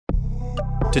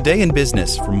Today in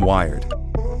Business from Wired.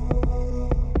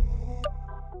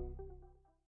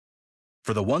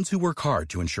 For the ones who work hard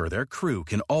to ensure their crew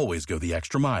can always go the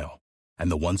extra mile, and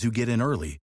the ones who get in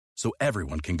early so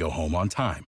everyone can go home on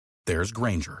time, there's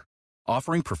Grainger,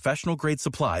 offering professional-grade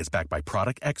supplies backed by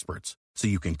product experts so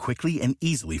you can quickly and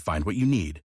easily find what you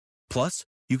need. Plus,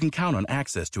 you can count on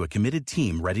access to a committed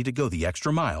team ready to go the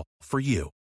extra mile for you.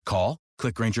 Call,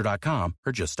 click Grainger.com,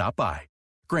 or just stop by.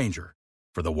 Grainger,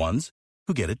 for the ones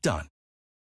who get it done.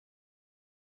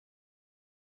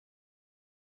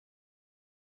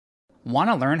 Want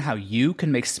to learn how you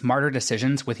can make smarter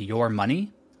decisions with your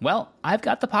money? Well, I've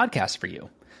got the podcast for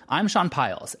you. I'm Sean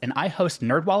Piles, and I host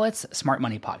NerdWallet's Smart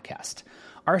Money Podcast.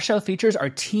 Our show features our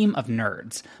team of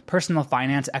nerds, personal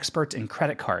finance experts in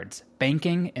credit cards,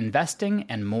 banking, investing,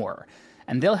 and more.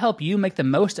 And they'll help you make the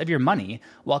most of your money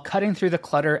while cutting through the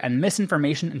clutter and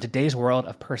misinformation in today's world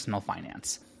of personal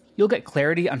finance. You'll get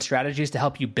clarity on strategies to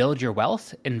help you build your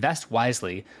wealth, invest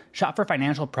wisely, shop for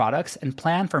financial products, and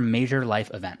plan for major life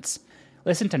events.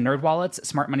 Listen to NerdWallet's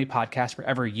Smart Money Podcast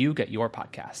wherever you get your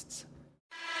podcasts.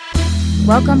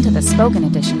 Welcome to the spoken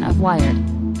edition of Wired.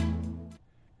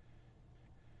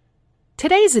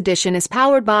 Today's edition is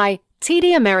powered by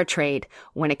TD Ameritrade.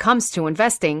 When it comes to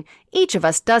investing, each of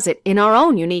us does it in our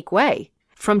own unique way.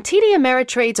 From TD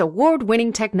Ameritrade's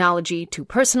award-winning technology to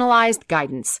personalized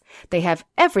guidance, they have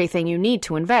everything you need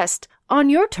to invest on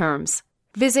your terms.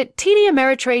 Visit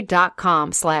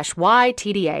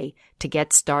tdameritrade.com/YTDA to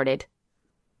get started.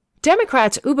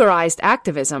 Democrats' Uber-ized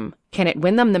activism. Can it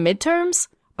win them the midterms?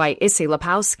 By Issy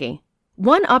Lepowski.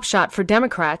 One upshot for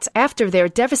Democrats after their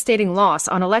devastating loss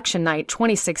on election night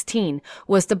 2016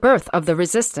 was the birth of the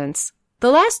resistance. The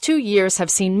last 2 years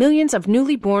have seen millions of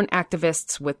newly born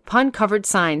activists with pun-covered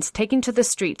signs taking to the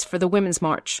streets for the Women's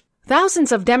March.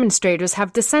 Thousands of demonstrators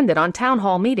have descended on town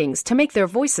hall meetings to make their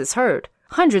voices heard.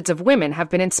 Hundreds of women have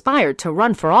been inspired to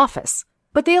run for office.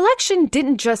 But the election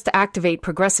didn't just activate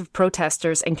progressive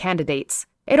protesters and candidates.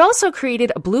 It also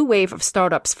created a blue wave of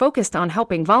startups focused on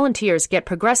helping volunteers get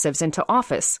progressives into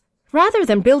office. Rather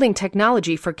than building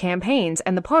technology for campaigns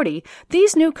and the party,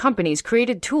 these new companies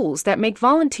created tools that make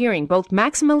volunteering both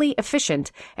maximally efficient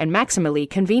and maximally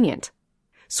convenient.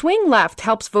 Swing Left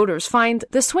helps voters find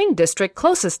the swing district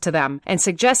closest to them and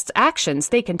suggests actions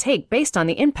they can take based on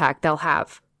the impact they'll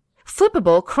have.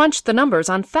 Flippable crunched the numbers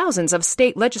on thousands of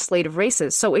state legislative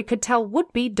races so it could tell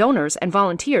would-be donors and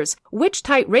volunteers which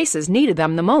tight races needed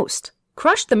them the most.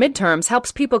 Crush the Midterms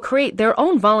helps people create their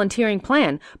own volunteering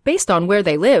plan based on where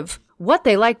they live, what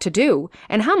they like to do,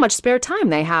 and how much spare time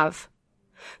they have.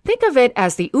 Think of it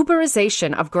as the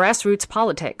Uber-ization of grassroots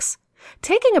politics.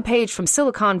 Taking a page from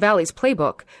Silicon Valley's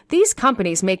playbook, these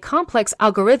companies make complex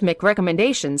algorithmic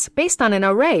recommendations based on an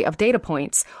array of data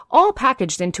points, all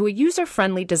packaged into a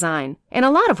user-friendly design. In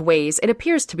a lot of ways, it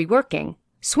appears to be working.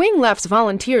 Swing Left's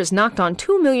volunteers knocked on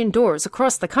 2 million doors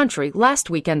across the country last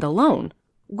weekend alone.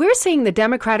 We're seeing the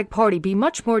Democratic Party be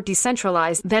much more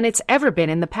decentralized than it's ever been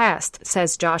in the past,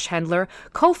 says Josh Hendler,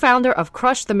 co-founder of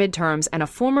Crush the Midterms and a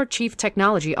former chief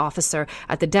technology officer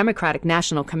at the Democratic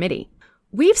National Committee.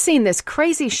 We've seen this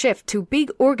crazy shift to big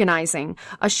organizing,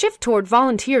 a shift toward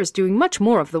volunteers doing much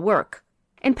more of the work.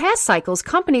 In past cycles,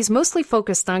 companies mostly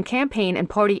focused on campaign and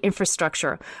party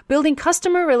infrastructure, building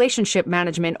customer relationship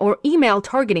management or email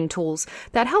targeting tools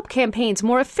that help campaigns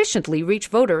more efficiently reach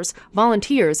voters,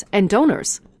 volunteers, and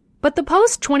donors. But the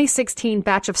post-2016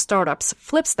 batch of startups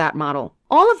flips that model.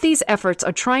 All of these efforts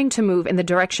are trying to move in the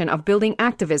direction of building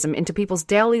activism into people's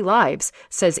daily lives,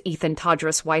 says Ethan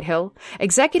Todros-Whitehill,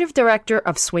 executive director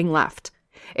of Swing Left.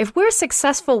 If we're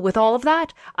successful with all of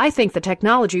that, I think the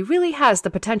technology really has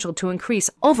the potential to increase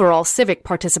overall civic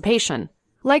participation.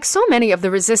 Like so many of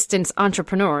the resistance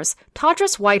entrepreneurs,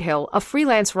 Todros-Whitehill, a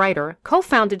freelance writer,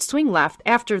 co-founded Swing Left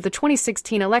after the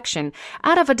 2016 election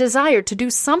out of a desire to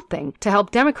do something to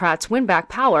help Democrats win back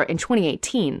power in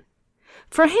 2018.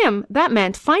 For him, that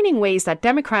meant finding ways that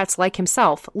Democrats like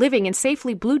himself, living in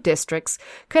safely blue districts,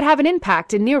 could have an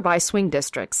impact in nearby swing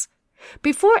districts.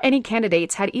 Before any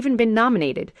candidates had even been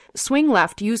nominated, Swing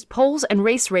Left used polls and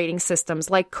race rating systems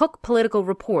like Cook Political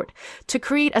Report to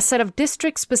create a set of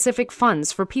district-specific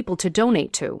funds for people to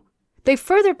donate to. They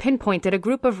further pinpointed a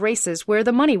group of races where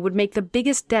the money would make the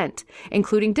biggest dent,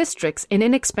 including districts in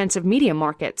inexpensive media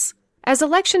markets. As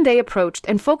Election Day approached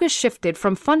and focus shifted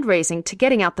from fundraising to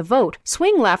getting out the vote,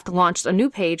 Swing Left launched a new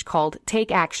page called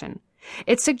Take Action.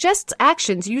 It suggests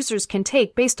actions users can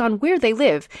take based on where they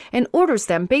live and orders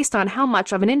them based on how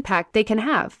much of an impact they can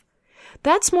have.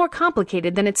 That's more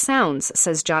complicated than it sounds,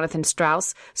 says Jonathan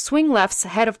Strauss, Swing Left's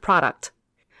head of product.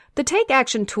 The Take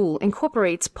Action tool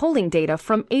incorporates polling data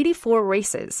from 84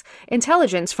 races,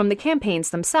 intelligence from the campaigns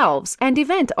themselves, and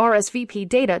event RSVP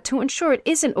data to ensure it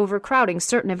isn't overcrowding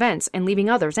certain events and leaving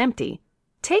others empty.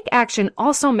 Take Action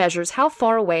also measures how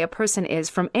far away a person is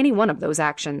from any one of those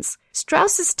actions.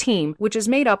 Strauss's team, which is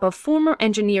made up of former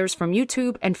engineers from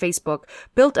YouTube and Facebook,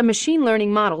 built a machine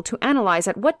learning model to analyze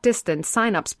at what distance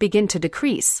signups begin to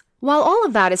decrease. While all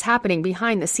of that is happening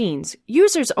behind the scenes,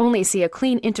 users only see a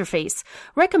clean interface,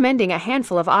 recommending a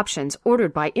handful of options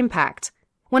ordered by impact.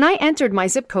 When I entered my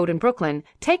zip code in Brooklyn,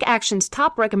 Take Action's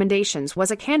top recommendations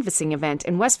was a canvassing event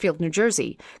in Westfield, New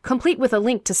Jersey, complete with a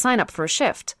link to sign up for a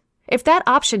shift. If that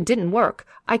option didn't work,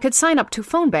 I could sign up to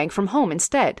phone bank from home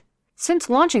instead. Since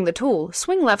launching the tool,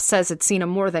 Swing Left says it's seen a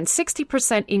more than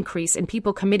 60% increase in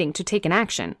people committing to take an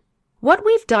action. What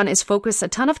we've done is focus a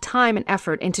ton of time and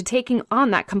effort into taking on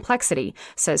that complexity,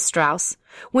 says Strauss.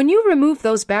 When you remove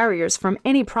those barriers from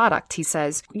any product, he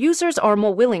says, users are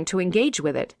more willing to engage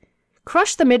with it.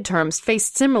 Crush the Midterms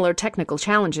faced similar technical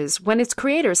challenges when its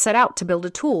creators set out to build a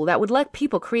tool that would let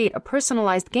people create a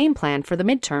personalized game plan for the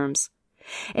midterms.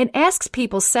 It asks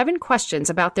people 7 questions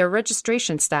about their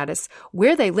registration status,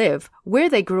 where they live, where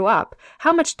they grew up,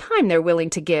 how much time they're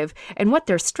willing to give, and what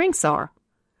their strengths are.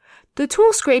 The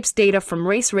tool scrapes data from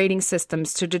race rating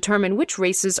systems to determine which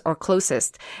races are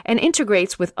closest and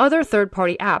integrates with other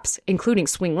third-party apps, including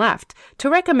Swing Left, to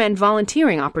recommend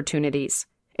volunteering opportunities.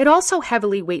 It also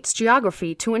heavily weights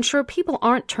geography to ensure people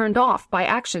aren't turned off by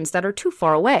actions that are too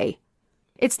far away.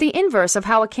 It's the inverse of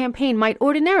how a campaign might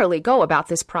ordinarily go about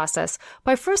this process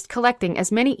by first collecting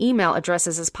as many email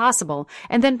addresses as possible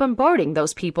and then bombarding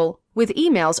those people with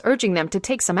emails urging them to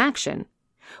take some action.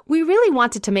 We really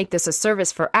wanted to make this a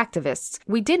service for activists.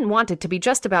 We didn't want it to be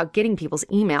just about getting people's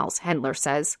emails, Hendler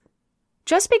says.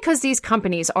 Just because these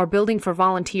companies are building for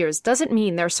volunteers doesn't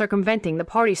mean they're circumventing the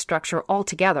party structure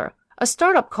altogether. A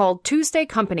startup called Tuesday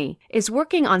Company is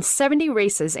working on 70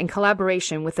 races in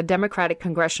collaboration with the Democratic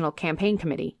Congressional Campaign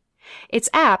Committee. Its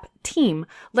app, Team,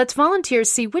 lets volunteers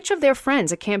see which of their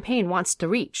friends a campaign wants to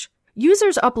reach.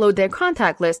 Users upload their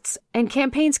contact lists, and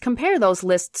campaigns compare those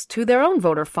lists to their own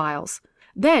voter files.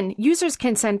 Then, users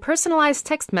can send personalized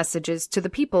text messages to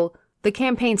the people the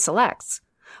campaign selects.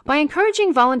 By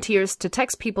encouraging volunteers to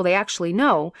text people they actually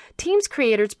know, Team's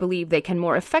creators believe they can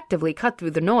more effectively cut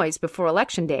through the noise before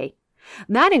Election Day.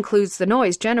 That includes the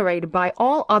noise generated by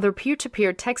all other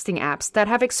peer-to-peer texting apps that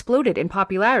have exploded in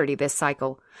popularity this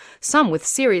cycle, some with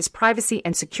serious privacy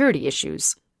and security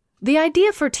issues. The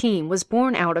idea for Team was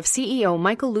born out of CEO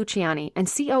Michael Luciani and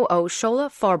COO Shola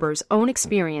Farber's own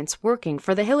experience working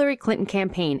for the Hillary Clinton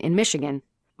campaign in Michigan.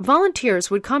 Volunteers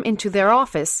would come into their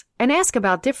office and ask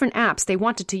about different apps they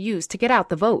wanted to use to get out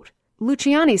the vote.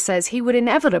 Luciani says he would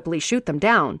inevitably shoot them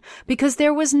down because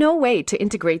there was no way to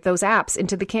integrate those apps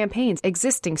into the campaign's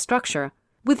existing structure.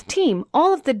 With Team,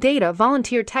 all of the data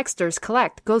volunteer texters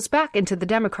collect goes back into the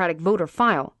Democratic voter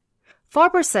file.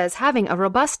 Farber says having a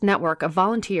robust network of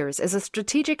volunteers is a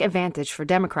strategic advantage for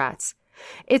Democrats.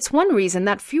 It's one reason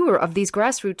that fewer of these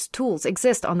grassroots tools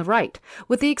exist on the right,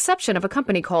 with the exception of a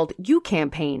company called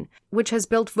UCampaign, which has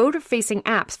built voter-facing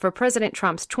apps for President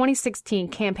Trump's 2016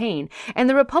 campaign and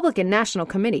the Republican National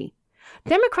Committee.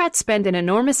 Democrats spend an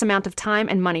enormous amount of time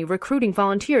and money recruiting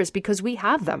volunteers because we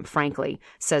have them, frankly,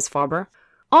 says Farber.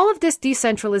 All of this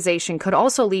decentralization could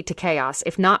also lead to chaos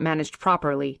if not managed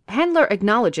properly. Hendler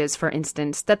acknowledges, for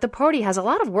instance, that the party has a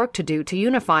lot of work to do to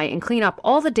unify and clean up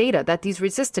all the data that these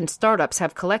resistant startups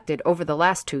have collected over the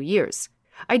last 2 years.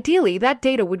 Ideally, that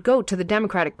data would go to the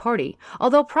Democratic Party,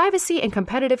 although privacy and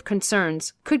competitive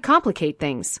concerns could complicate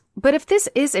things. But if this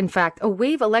is in fact a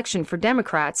wave election for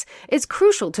Democrats, it's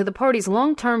crucial to the party's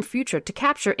long-term future to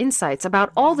capture insights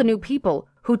about all the new people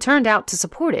who turned out to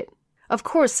support it. Of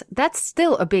course, that's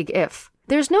still a big if.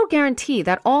 There's no guarantee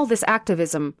that all this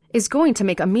activism is going to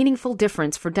make a meaningful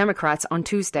difference for Democrats on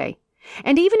Tuesday.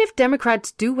 And even if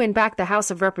Democrats do win back the House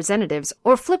of Representatives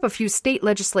or flip a few state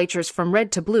legislatures from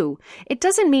red to blue, it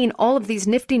doesn't mean all of these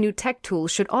nifty new tech tools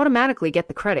should automatically get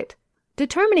the credit.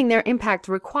 Determining their impact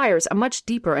requires a much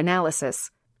deeper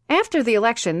analysis. After the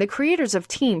election, the creators of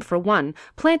Team, for one,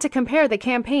 plan to compare the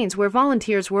campaigns where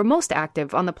volunteers were most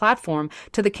active on the platform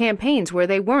to the campaigns where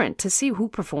they weren't to see who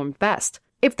performed best.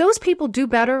 If those people do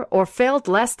better or failed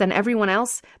less than everyone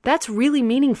else, that's really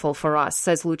meaningful for us,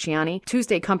 says Luciani,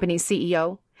 Tuesday Company's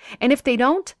CEO. And if they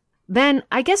don't, then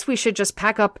I guess we should just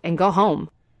pack up and go home.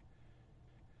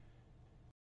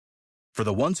 For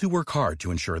the ones who work hard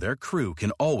to ensure their crew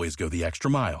can always go the extra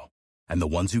mile, and the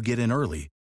ones who get in early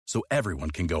so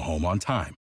everyone can go home on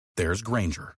time, there's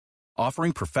Grainger,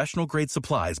 offering professional-grade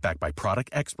supplies backed by product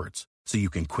experts so you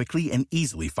can quickly and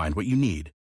easily find what you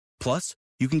need. Plus,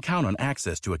 you can count on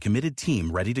access to a committed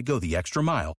team ready to go the extra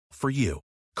mile for you.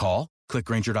 Call, click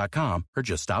Grainger.com, or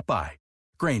just stop by.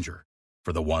 Grainger,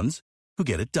 for the ones who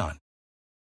get it done.